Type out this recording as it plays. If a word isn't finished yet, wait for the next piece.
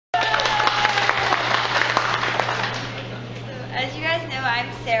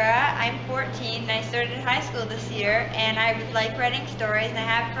I'm Sarah, I'm 14, and I started high school this year, and I like writing stories, and I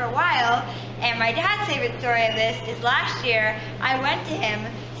have for a while, and my dad's favorite story of this is last year, I went to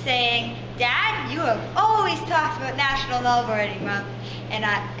him saying, Dad, you have always talked about National Novel Writing Month, and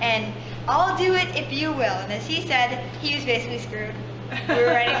I'll do it if you will, and as he said, he was basically screwed. We were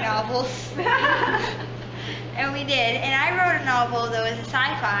writing novels, and we did, and I wrote a novel that was a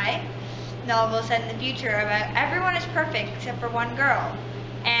sci-fi novel set in the future about everyone is perfect except for one girl.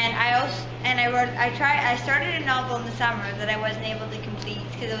 And I started a novel in the summer that I wasn't able to complete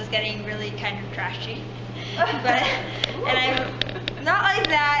because it was getting really kind of trashy. Not like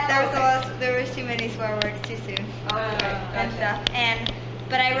that. There was too many swear words too soon. And stuff.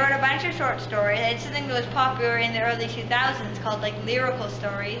 But I wrote a bunch of short stories. I did something that was popular in the early 2000s called like lyrical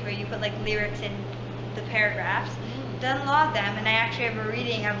stories, where you put like lyrics in the paragraphs. Done a lot of them, and I actually have a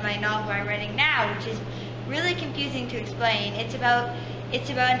reading of my novel I'm writing now, which is really confusing to explain. It's about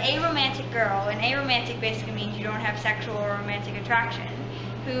an aromantic girl, and aromantic basically means you don't have sexual or romantic attraction,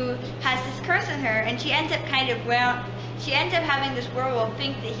 who has this curse on her, and she ends up having this werewolf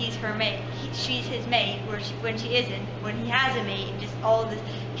think that he's her mate. She's his mate, when she isn't, when he has a mate, and just all this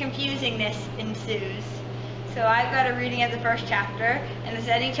confusingness ensues. So I've got a reading of the first chapter, and if there's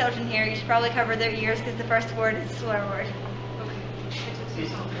any children here, you should probably cover their ears because the first word is a swear word.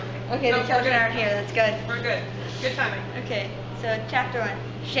 Okay, the children aren't here, that's good. We're good. Good timing. Okay, so chapter 1.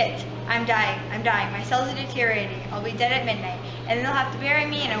 Shit, I'm dying. My cells are deteriorating. I'll be dead at midnight. And then they'll have to bury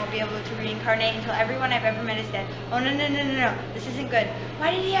me, and I won't be able to reincarnate until everyone I've ever met is dead. Oh, no. This isn't good.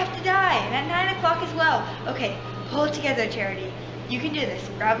 Why did he have to die? And at 9 o'clock as well. Okay, pull it together, Charity. You can do this.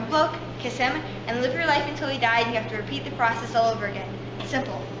 Grab a book, kiss him, and live your life until he died. You have to repeat the process all over again.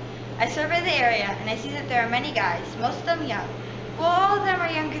 Simple. I survey the area, and I see that there are many guys, most of them young. Well, all of them are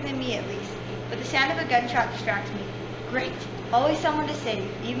younger than me at least, but the sound of a gunshot distracts me. Great. Always someone to save,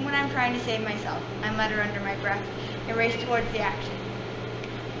 even when I'm trying to save myself, I mutter under my breath, and race towards the action.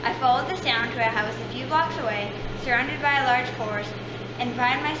 I follow the sound to a house a few blocks away, surrounded by a large forest, and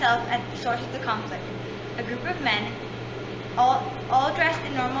find myself at the source of the conflict. A group of men, all dressed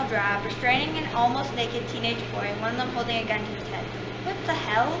in normal drab, restraining an almost naked teenage boy, one of them holding a gun to his head. What the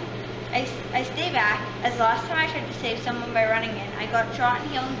hell? I stay back, as the last time I tried to save someone by running in, I got shot and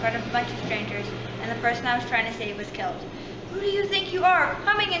healed in front of a bunch of strangers, and the person I was trying to save was killed. Who do you think you are,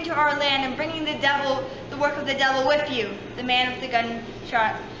 coming into our land and bringing the work of the devil with you? The man with the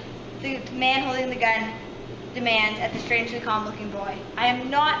gunshot, the man holding the gun, demands at the strangely calm-looking boy. I am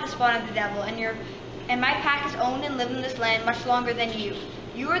not the spawn of the devil, and my pack has owned and lived in this land much longer than you.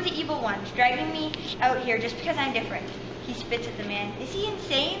 You are the evil ones, dragging me out here just because I'm different. He spits at the man. Is he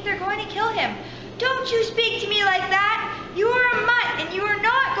insane? They're going to kill him. Don't you speak to me like that! You are a mutt, and you are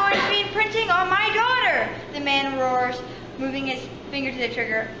not going to be imprinting on my daughter! The man roars, moving his finger to the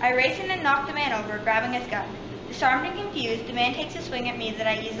trigger. I race in and knock the man over, grabbing his gun. Disarmed and confused, the man takes a swing at me that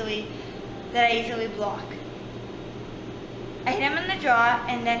I easily block. I hit him in the jaw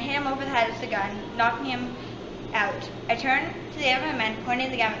and then hit him over the head with the gun, knocking him out. I turn to the other men, pointing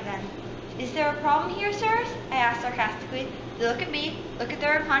the gun at them. Is there a problem here, sirs? I ask sarcastically. They look at me, look at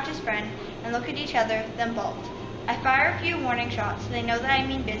their unconscious friend, and look at each other, then bolt. I fire a few warning shots so they know that I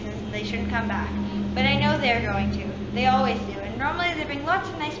mean business and they shouldn't come back. But I know they're going to. They always do, and normally they bring lots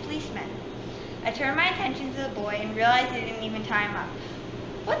of nice policemen. I turn my attention to the boy and realize they didn't even tie him up.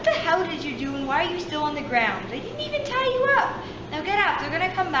 What the hell did you do, and why are you still on the ground? They didn't even tie you up. Now get up. They're going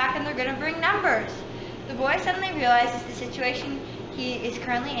to come back and they're going to bring numbers. The boy suddenly realizes the situation he is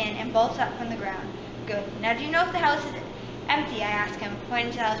currently in and bolts up from the ground. Good. Now do you know if the house is empty? I ask him,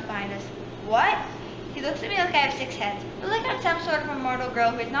 pointing to the house behind us. What? He looks at me like I have 6 heads, but like I'm some sort of immortal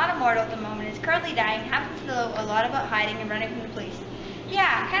girl who is not immortal at the moment, is currently dying, happens to know a lot about hiding and running from the police.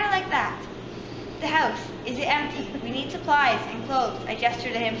 Yeah, kind of like that. The house. Is it empty? We need supplies and clothes. I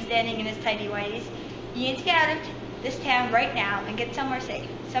gesture to him standing in his tidy whities. You need to get out of this town right now and get somewhere safe.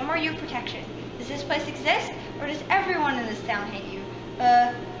 Somewhere you have protection. Does this place exist? Or does everyone in this town hate you?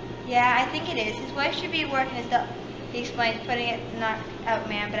 Yeah, I think it is. His wife should be at work and his dog, he explains, putting it knocked out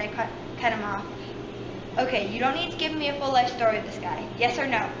man, but I cut him off. Okay, you don't need to give me a full life story of this guy. Yes or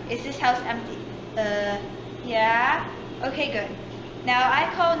no? Is this house empty? Yeah? Okay, good. Now,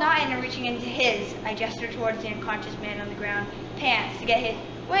 I call not in reaching into his, I gesture towards the unconscious man on the ground, pants to get hit.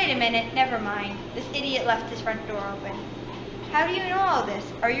 Wait a minute, never mind. This idiot left his front door open. How do you know all this?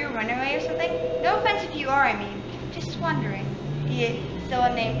 Are you a runaway or something? No offense if you are, I mean. Just wondering. The still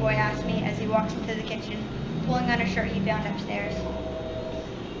unnamed boy asks me as he walks into the kitchen, pulling on a shirt he found upstairs.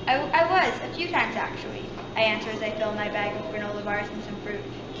 I was, a few times actually. I answer as I fill my bag with granola bars and some fruit.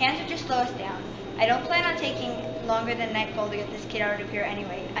 Cans would just slow us down. I don't plan on taking longer than nightfall to get this kid out of here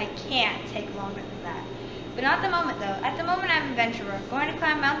anyway. I can't take longer than that. But not at the moment, though. At the moment, I'm an adventurer, going to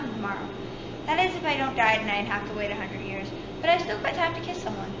climb a mountain tomorrow. That is if I don't die tonight and have to wait 100 years. But I've still got time to kiss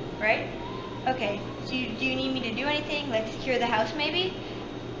someone, right? Okay, so do you need me to do anything, like secure the house maybe?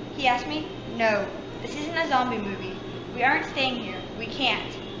 He asked me. No, this isn't a zombie movie. We aren't staying here. We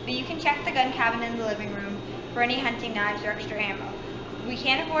can't. But you can check the gun cabinet in the living room for any hunting knives or extra ammo. We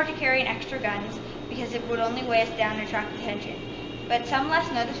can't afford to carry in extra guns because it would only weigh us down and attract attention. But some less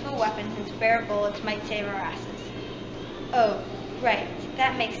noticeable weapons and spare bullets might save our asses. Oh, right.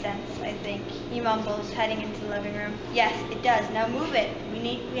 That makes sense, I think. He mumbles, heading into the living room. Yes, it does. Now move it.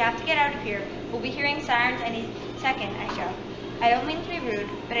 We have to get out of here. We'll be hearing sirens any second, I shout. I don't mean to be rude,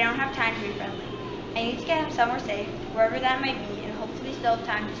 but I don't have time to be friendly. I need to get him somewhere safe, wherever that might be, and hopefully still have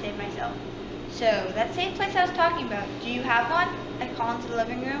time to save myself. So, that safe place I was talking about, do you have one? I call into the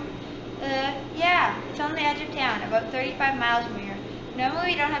living room. Yeah, it's on the edge of town, about 35 miles from here.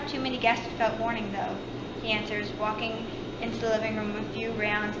 Normally we don't have too many guests without warning, though, he answers, walking into the living room with a few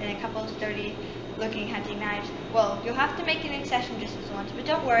rounds and a couple of sturdy-looking hunting knives. Well, you'll have to make an accession distance once, but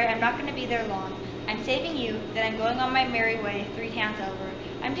don't worry, I'm not going to be there long. I'm saving you, then I'm going on my merry way 3 towns over.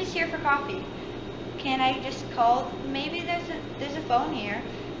 I'm just here for coffee. Can I just call? Maybe there's a phone here.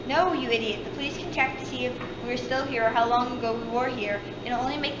 No, you idiot. The police can check to see if we're still here or how long ago we were here. It'll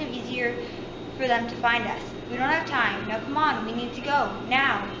only make them easier for them to find us. We don't have time. Now come on, we need to go.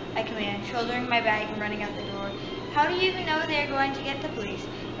 Now, I command, shouldering my bag and running out the door. How do you even know they're going to get the police?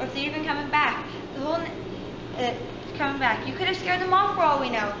 Or if they're even coming back? Coming back. You could have scared them off for all we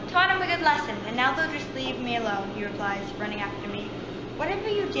know. Taught them a good lesson, and now they'll just leave me alone, he replies, running after me. Whatever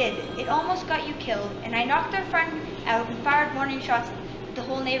you did, it almost got you killed, and I knocked their friend out and fired warning shots that the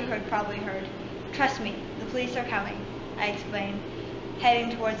whole neighborhood probably heard. Trust me, the police are coming, I explained,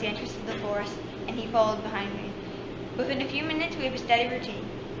 heading towards the entrance of the forest, and he followed behind me. Within a few minutes, we have a steady routine.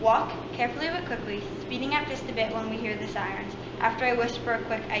 Walk, carefully but quickly, speeding up just a bit when we hear the sirens. After I whisper a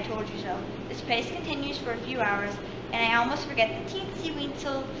quick, I told you so. This pace continues for a few hours, and I almost forget the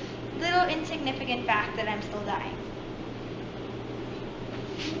teensy-weensy little insignificant fact that I'm still dying.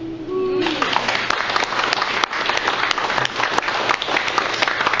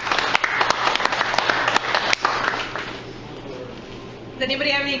 Does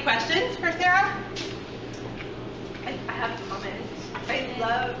anybody have any questions for Sarah? I have a comment. I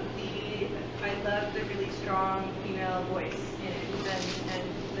love the really strong female voice in it, and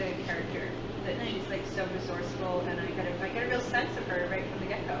the character. That she's like so resourceful, and I get a real sense of her right from the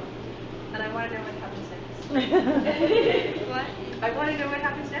get-go. And I want to know what happens next. What? I want to know what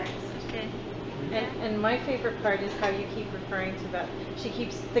happens next. Okay. And my favorite part is how you keep referring to that.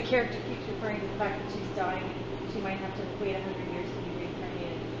 The character keeps referring to the fact that she's dying. She might have to wait 100 years to be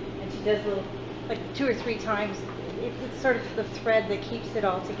reincarnated, and she does like 2 or 3 times. It's sort of the thread that keeps it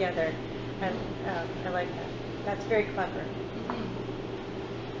all together, and I like that. That's very clever.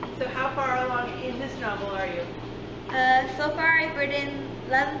 So how far along in this novel are you? So far I've written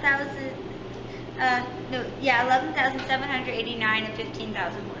 11,789 of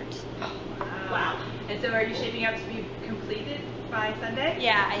 15,000 words. Wow. And so are you shaping up to be completed by Sunday?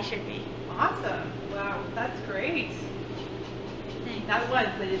 Yeah, I should be. Awesome. Wow, that's great. Thanks. Not once,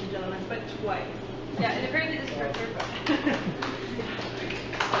 ladies and gentlemen, but twice. Yeah, and apparently this is your 3rd book.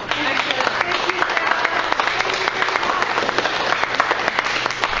 Excellent. Thank you, Sarah.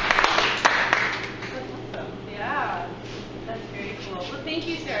 Yeah, that's very cool. Well, thank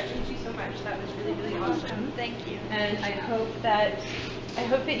you, Sarah. Thank you so much. That was really, really awesome. Thank you. And I hope that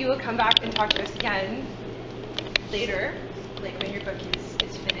you will come back and talk to us again later, like when your book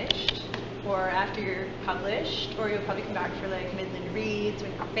is finished, or after you're published, or you'll probably come back for like Midland Reads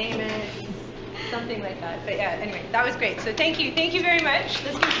when you're famous, something like that. But yeah, anyway, that was great. So thank you very much.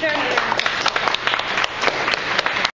 Let's give Sarah another round.